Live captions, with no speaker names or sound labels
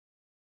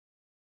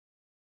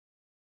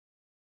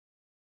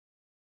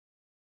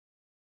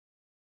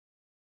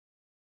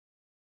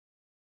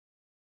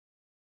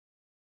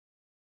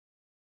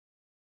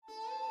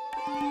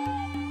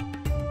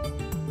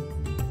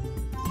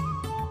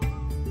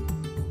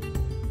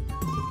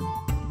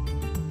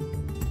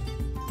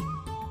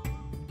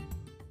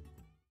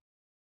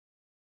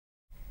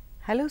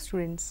Hello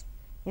students,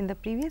 in the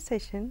previous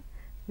session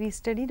we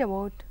studied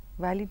about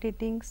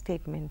validating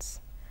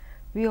statements.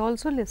 We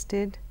also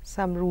listed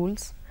some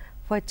rules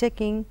for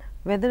checking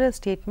whether a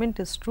statement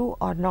is true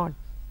or not.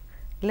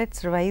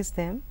 Let's revise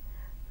them.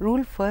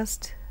 Rule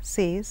first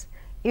says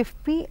if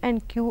P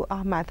and Q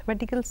are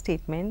mathematical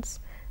statements,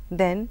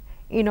 then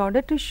in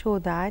order to show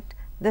that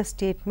the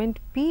statement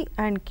P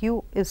and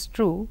Q is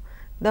true,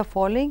 the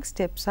following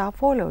steps are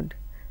followed.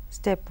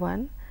 Step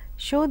 1.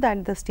 Show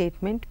that the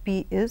statement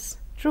P is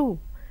true.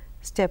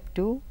 Step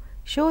 2.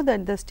 Show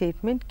that the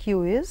statement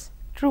Q is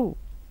true.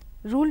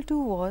 Rule 2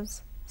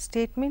 was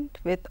statement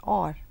with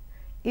OR.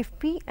 If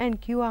P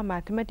and Q are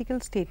mathematical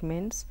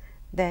statements,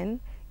 then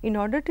in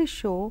order to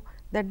show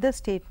that the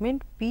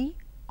statement P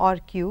or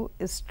Q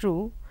is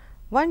true,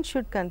 one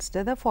should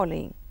consider the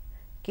following.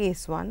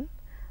 Case 1.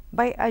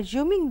 By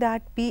assuming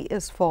that P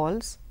is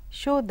false,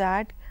 show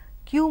that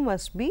Q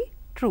must be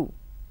true.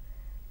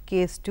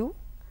 Case 2.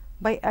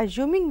 By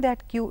assuming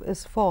that Q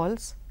is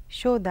false,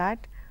 show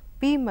that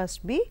P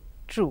must be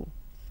true.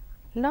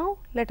 Now,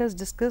 let us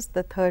discuss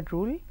the third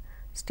rule,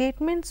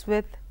 statements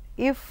with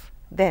if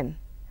then.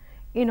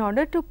 In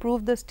order to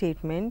prove the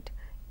statement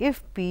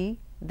if P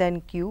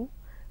then Q,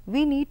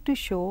 we need to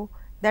show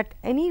that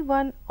any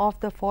one of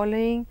the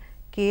following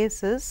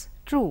case is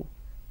true.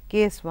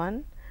 Case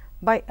 1.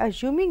 By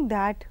assuming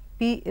that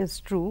P is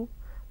true,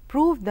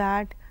 prove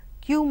that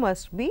Q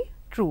must be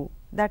true,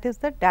 that is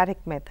the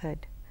direct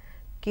method.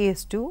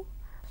 Case 2.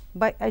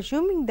 By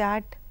assuming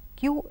that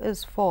Q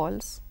is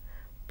false,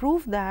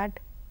 prove that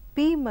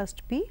P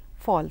must be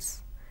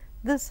false.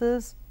 This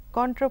is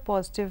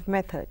contrapositive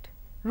method.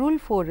 Rule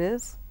 4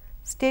 is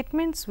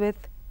statements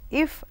with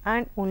if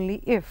and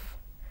only if.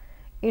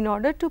 In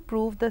order to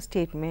prove the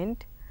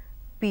statement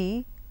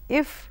P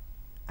if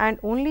and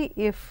only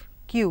if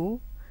Q,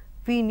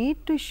 we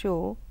need to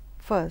show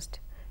first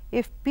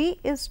if P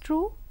is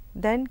true,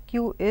 then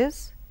Q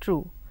is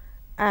true,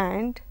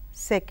 and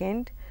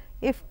second,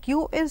 if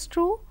Q is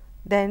true,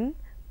 then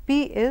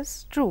P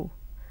is true.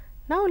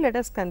 Now, let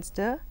us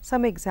consider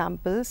some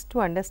examples to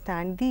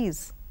understand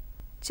these.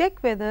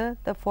 Check whether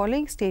the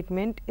following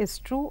statement is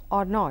true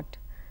or not.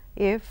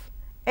 If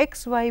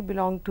x, y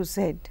belong to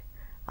z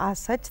are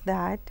such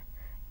that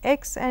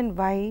x and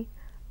y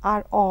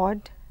are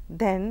odd,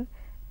 then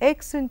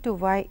x into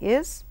y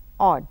is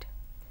odd.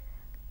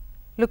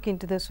 Look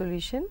into the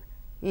solution.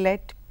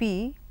 Let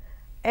P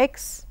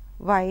x,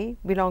 y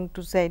belong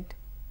to z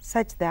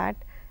such that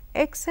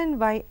x and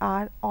y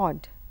are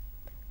odd.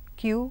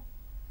 Q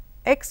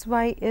x,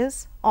 y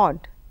is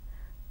odd.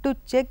 To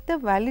check the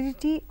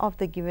validity of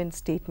the given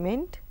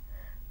statement,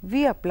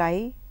 we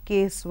apply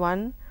case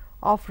 1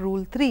 of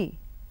rule 3,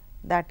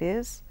 that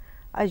is,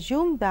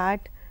 assume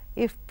that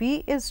if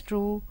P is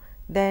true,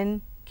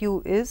 then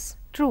Q is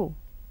true.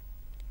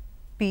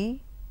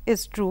 P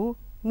is true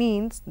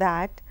means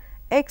that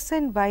x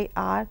and y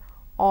are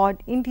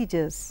odd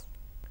integers.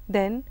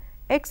 Then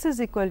x is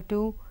equal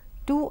to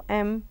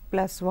 2m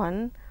plus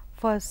 1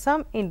 for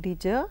some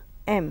integer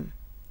m.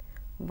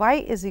 Y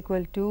is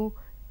equal to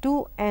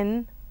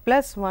 2n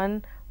plus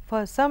 1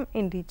 for some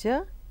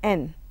integer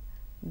n.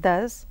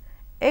 Thus,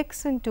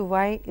 x into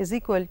y is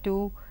equal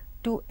to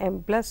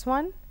 2m plus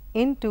 1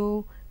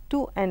 into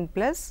 2n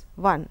plus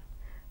 1,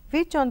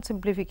 which on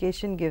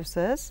simplification gives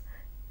us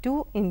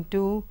 2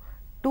 into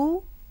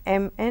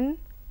 2mn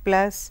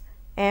plus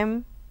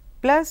m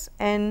plus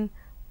n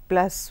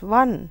plus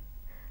 1.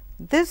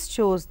 This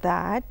shows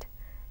that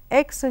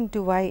x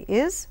into y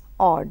is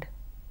odd.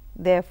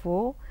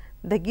 Therefore,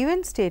 the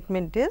given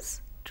statement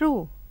is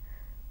true.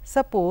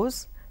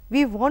 Suppose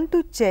we want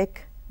to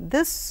check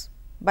this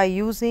by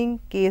using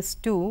case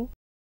 2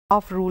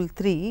 of rule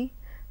 3,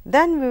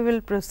 then we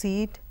will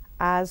proceed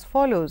as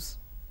follows.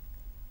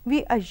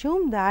 We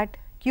assume that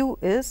Q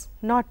is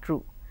not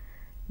true.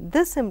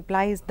 This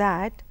implies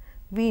that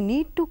we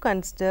need to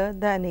consider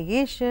the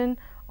negation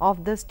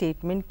of the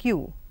statement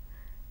Q.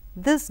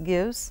 This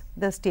gives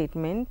the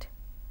statement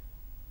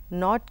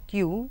not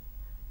Q,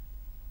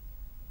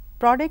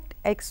 product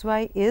x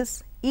y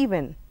is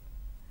even.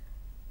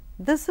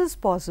 This is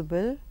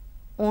possible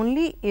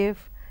only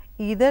if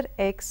either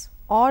x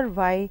or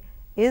y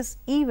is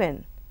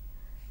even.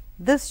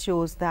 This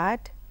shows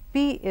that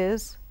P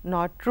is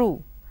not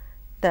true.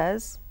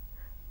 Thus,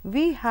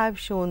 we have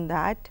shown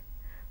that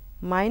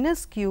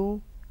minus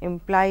Q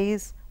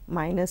implies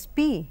minus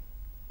P.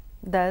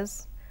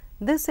 Thus,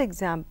 this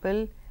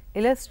example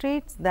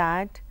illustrates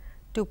that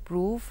to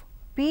prove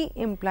P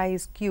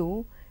implies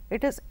Q,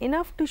 it is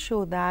enough to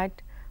show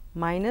that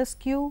minus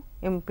Q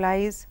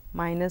implies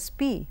minus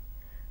P,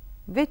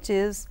 which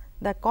is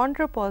the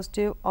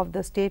contrapositive of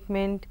the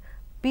statement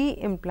P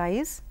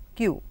implies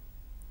Q.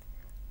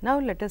 Now,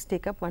 let us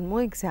take up one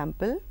more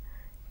example.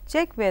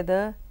 Check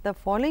whether the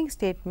following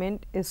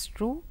statement is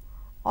true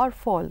or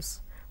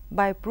false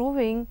by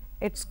proving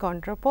its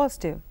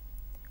contrapositive.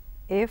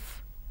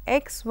 If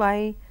x,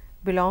 y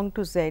belong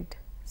to z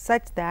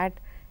such that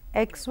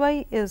x,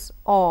 y is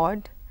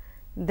odd,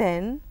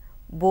 then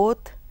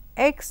both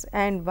x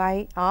and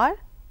y are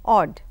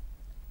odd.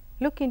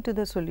 look into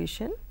the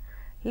solution.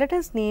 Let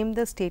us name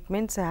the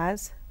statements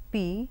as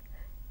P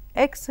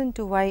x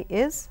into y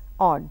is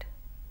odd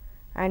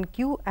and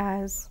Q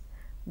as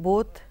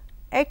both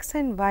x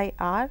and y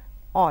are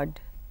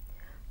odd.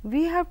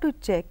 We have to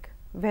check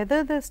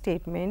whether the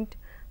statement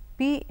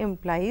P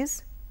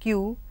implies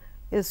Q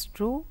is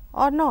true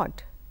or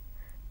not,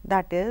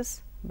 that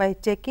is by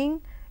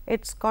checking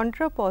its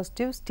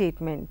contrapositive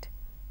statement,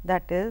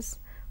 that is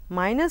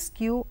minus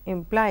Q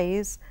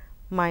implies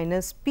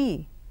minus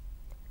P.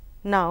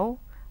 Now,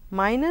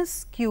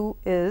 minus Q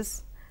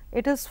is,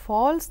 it is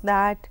false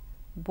that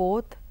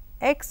both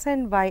x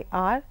and y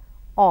are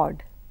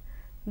odd.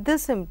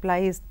 This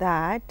implies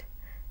that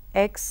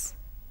x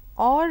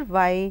or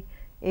y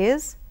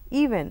is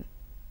even.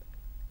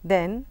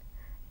 Then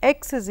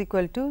x is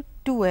equal to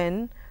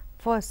 2n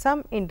for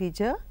some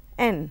integer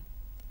n.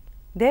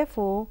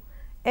 Therefore,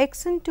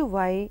 x into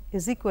y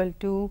is equal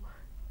to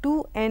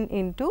 2n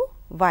into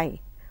y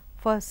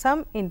for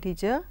some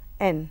integer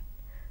n.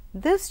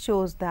 This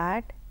shows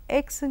that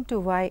x into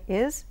y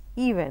is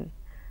even,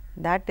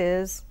 that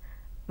is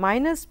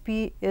minus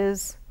p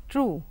is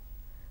true.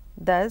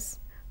 Thus,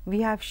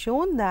 we have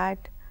shown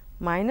that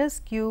minus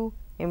q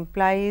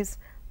implies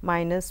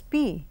minus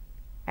p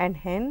and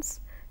hence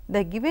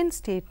the given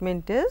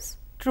statement is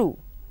true.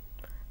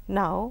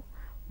 Now,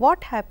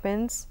 what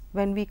happens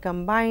when we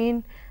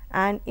combine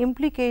an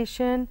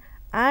implication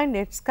and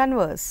its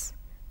converse?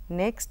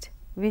 Next,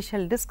 we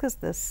shall discuss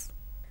this.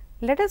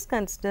 Let us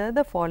consider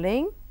the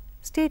following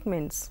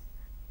statements.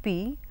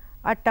 P,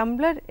 a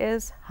tumbler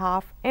is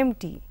half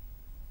empty.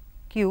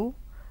 Q,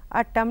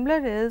 a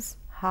tumbler is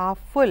half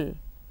full.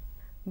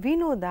 We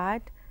know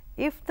that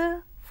if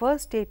the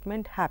first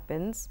statement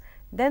happens,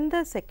 then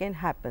the second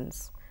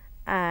happens,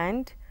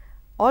 and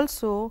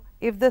also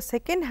if the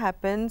second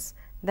happens,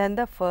 then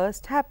the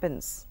first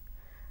happens.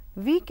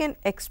 We can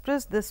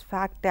express this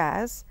fact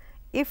as,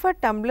 if a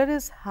tumbler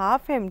is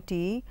half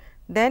empty,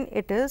 then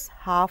it is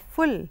half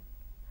full.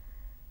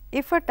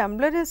 If a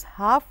tumbler is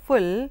half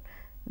full,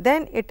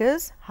 then it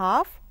is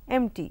half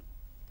empty.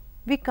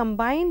 We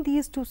combine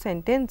these two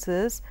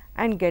sentences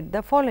and get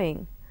the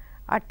following.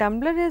 A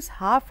tumbler is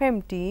half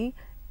empty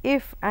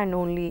if and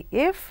only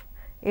if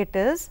it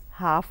is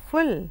half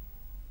full.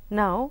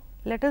 Now,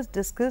 let us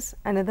discuss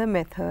another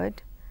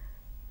method,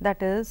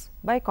 that is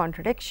by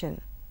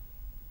contradiction.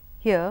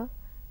 Here,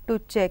 to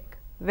check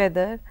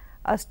whether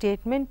a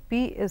statement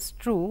P is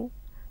true,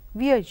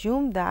 we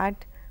assume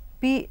that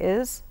P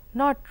is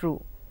not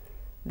true,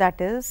 that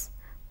is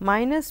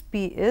minus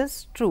P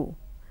is true.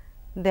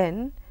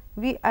 Then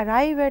we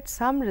arrive at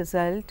some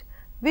result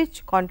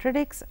which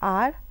contradicts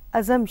our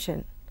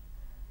assumption.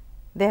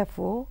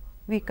 Therefore,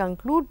 we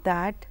conclude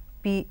that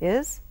P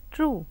is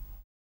true.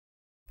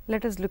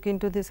 Let us look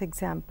into this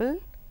example.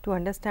 To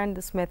understand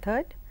this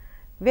method,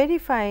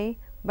 verify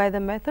by the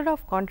method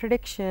of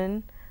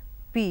contradiction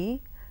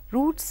P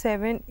root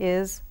 7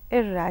 is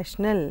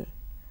irrational.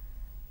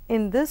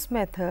 In this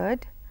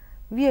method,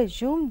 we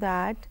assume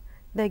that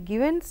the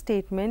given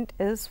statement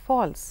is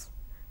false,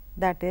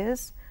 that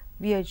is,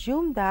 we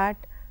assume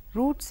that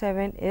root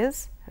 7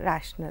 is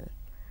rational.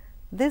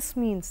 This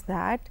means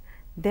that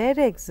there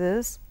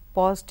exist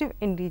positive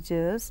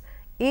integers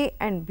a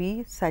and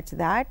b such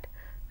that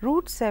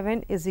root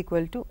 7 is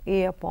equal to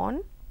a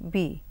upon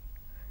b,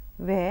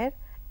 where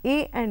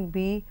a and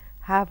b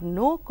have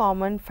no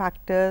common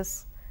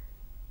factors.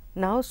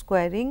 Now,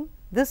 squaring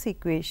this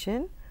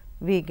equation,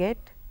 we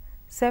get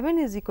 7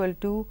 is equal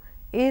to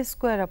a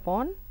square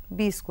upon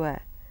b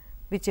square,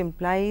 which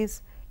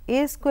implies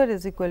a square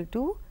is equal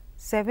to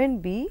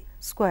 7b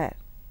square.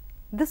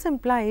 This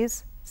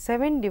implies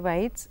 7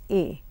 divides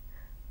a.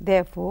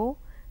 Therefore,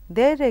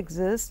 there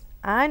exists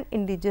an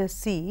integer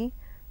c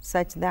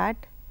such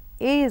that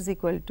a is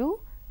equal to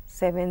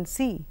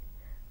 7c.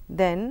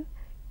 Then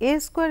a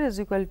square is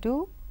equal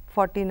to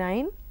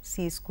 49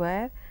 c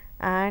square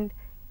and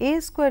a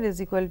square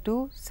is equal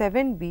to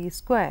 7b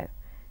square.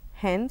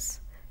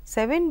 Hence,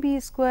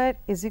 7b square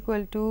is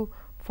equal to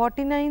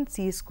 49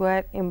 c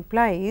square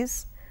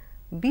implies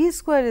b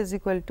square is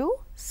equal to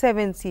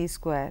 7 c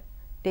square,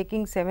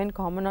 taking 7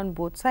 common on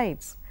both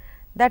sides.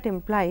 That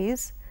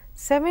implies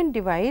 7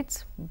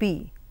 divides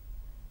b,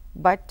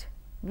 but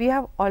we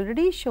have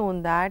already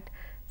shown that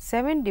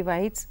 7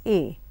 divides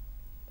a.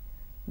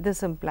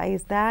 This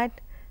implies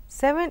that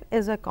 7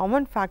 is a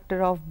common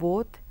factor of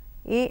both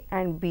a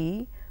and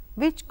b,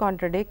 which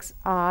contradicts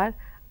our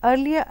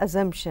earlier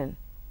assumption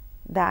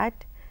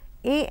that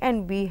a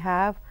and b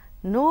have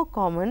no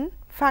common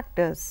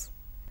factors.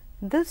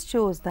 This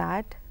shows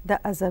that the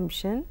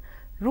assumption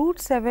root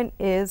 7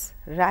 is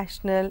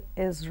rational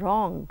is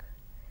wrong.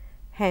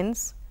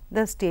 Hence,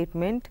 the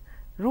statement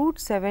root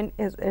 7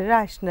 is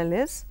irrational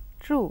is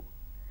true.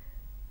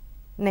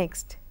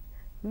 Next,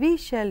 we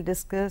shall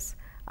discuss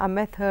a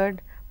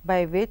method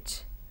by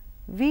which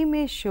we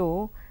may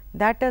show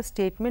that a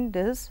statement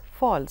is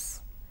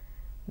false.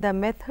 The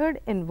method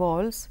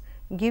involves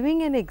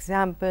giving an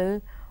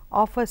example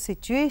of a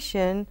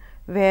situation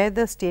where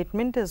the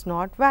statement is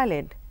not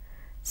valid.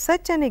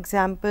 Such an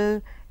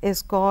example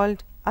is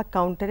called a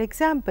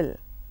counterexample.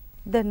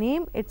 The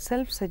name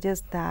itself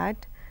suggests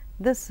that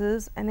this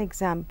is an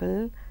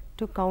example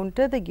to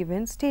counter the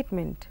given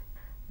statement.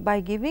 By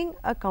giving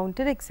a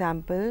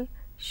counterexample,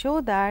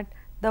 show that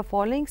the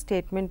following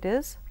statement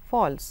is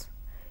false.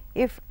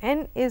 If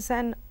n is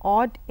an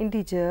odd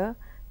integer,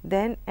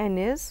 then n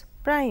is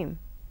prime.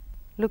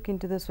 Look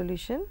into the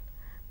solution.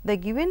 The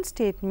given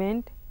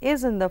statement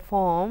is in the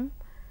form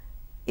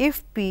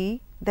if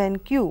p then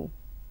q.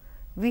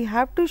 We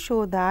have to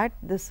show that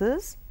this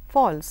is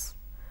false.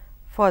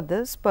 For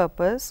this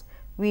purpose,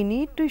 we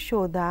need to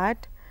show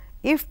that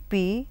if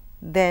p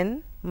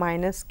then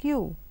minus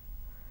q.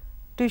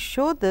 To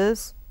show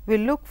this, we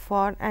look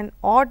for an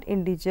odd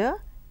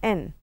integer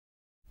n,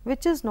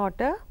 which is not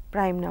a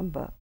prime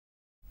number.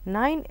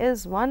 9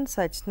 is one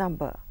such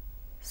number.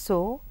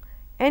 So,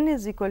 n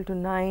is equal to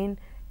 9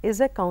 is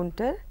a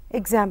counter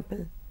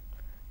example.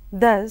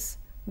 Thus,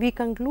 we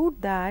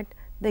conclude that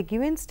the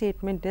given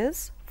statement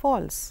is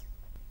false.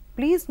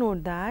 Please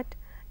note that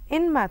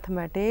in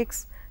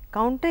mathematics,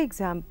 counter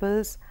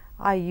examples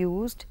are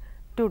used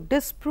to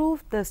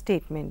disprove the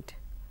statement.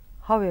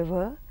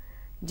 However,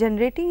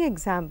 generating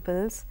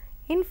examples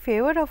in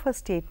favor of a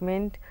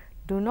statement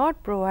do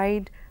not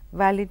provide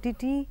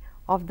validity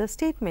of the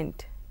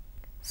statement.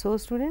 So,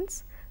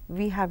 students,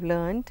 we have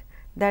learned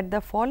that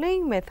the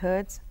following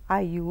methods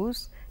are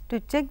used to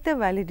check the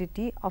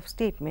validity of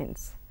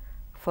statements.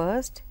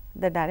 First,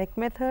 the direct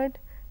method,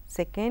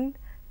 second,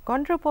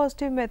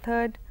 contrapositive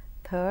method,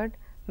 third,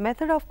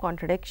 method of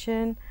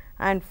contradiction,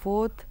 and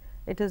fourth,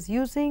 it is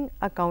using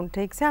a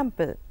counter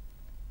example.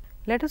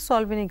 Let us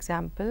solve an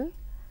example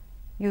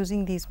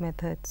using these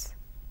methods.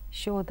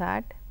 Show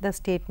that the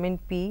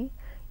statement P,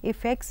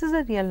 if x is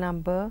a real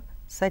number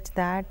such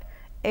that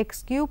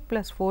x cube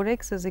plus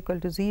 4x is equal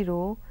to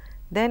 0,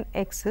 then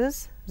x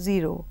is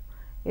 0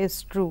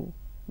 is true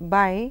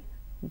by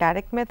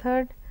direct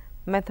method,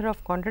 method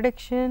of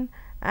contradiction,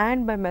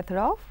 and by method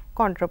of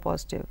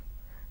contrapositive.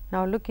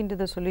 Now, look into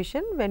the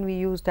solution. When we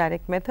use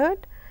direct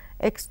method,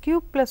 x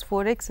cube plus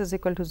 4x is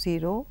equal to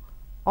 0,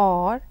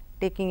 or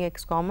taking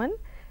x common,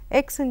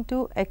 x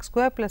into x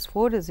square plus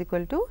 4 is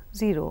equal to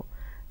 0.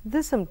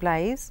 This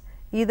implies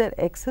either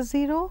x is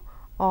 0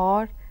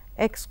 or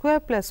x square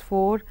plus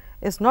 4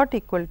 is not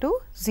equal to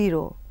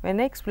 0 when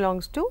x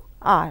belongs to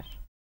R.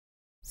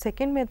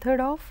 Second method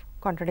of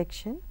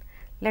contradiction,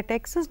 let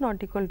x is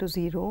not equal to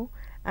 0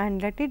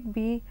 and let it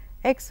be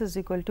x is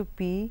equal to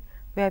p,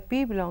 where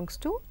p belongs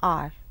to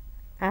R,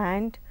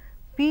 and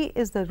p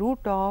is the root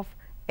of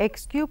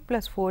x cube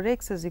plus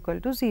 4x is equal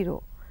to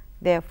 0.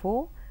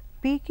 Therefore,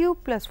 p cube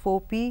plus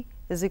 4p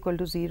is equal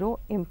to 0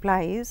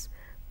 implies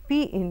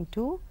p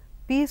into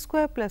p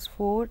square plus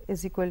 4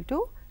 is equal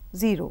to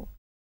 0.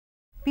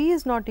 P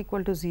is not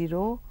equal to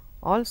 0,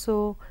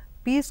 also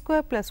p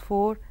square plus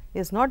 4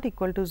 is not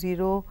equal to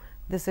 0.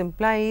 This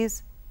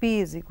implies p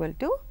is equal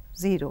to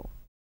 0.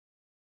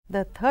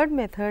 The third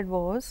method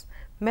was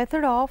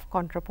method of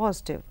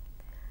contrapositive.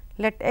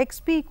 Let x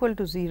be equal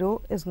to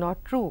 0 is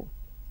not true,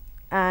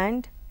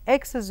 and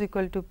x is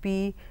equal to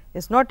p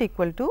is not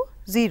equal to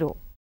 0.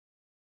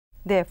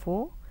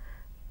 Therefore,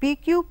 p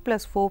cube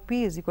plus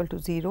 4p is equal to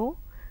 0,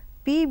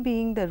 p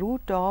being the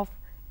root of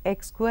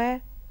x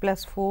square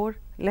plus 4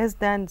 less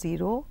than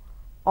 0,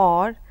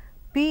 or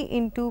p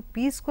into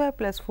p square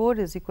plus 4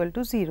 is equal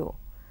to 0.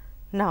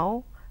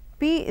 Now,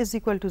 p is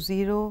equal to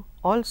 0,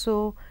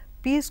 also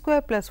p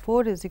square plus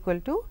 4 is equal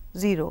to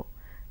 0.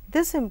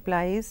 This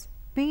implies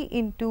p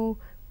into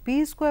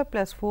p square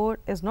plus 4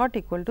 is not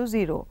equal to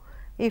 0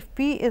 if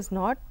p is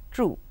not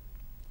true.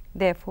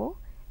 Therefore,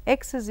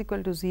 x is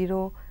equal to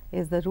 0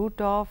 is the root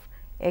of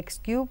x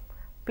cube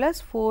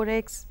plus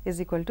 4x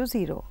is equal to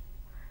 0.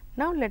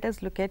 Now, let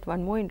us look at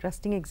one more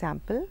interesting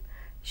example.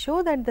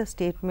 Show that the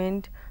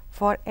statement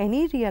for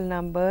any real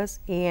numbers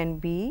a and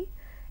b,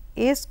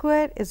 a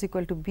square is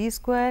equal to b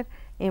square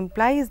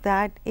implies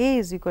that a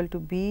is equal to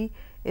b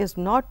is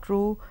not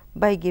true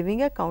by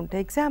giving a counter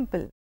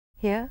example.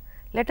 Here,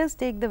 let us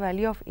take the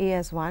value of a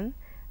as 1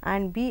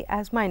 and b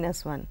as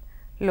minus 1.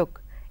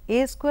 Look,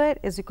 a square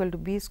is equal to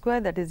b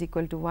square, that is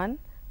equal to 1,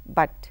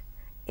 but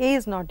a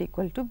is not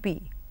equal to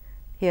b.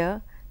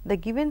 Here, the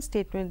given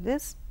statement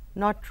is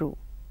not true.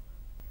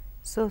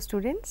 So,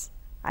 students,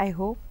 I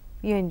hope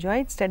you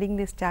enjoyed studying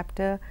this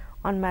chapter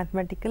on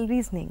mathematical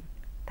reasoning.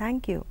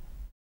 Thank you.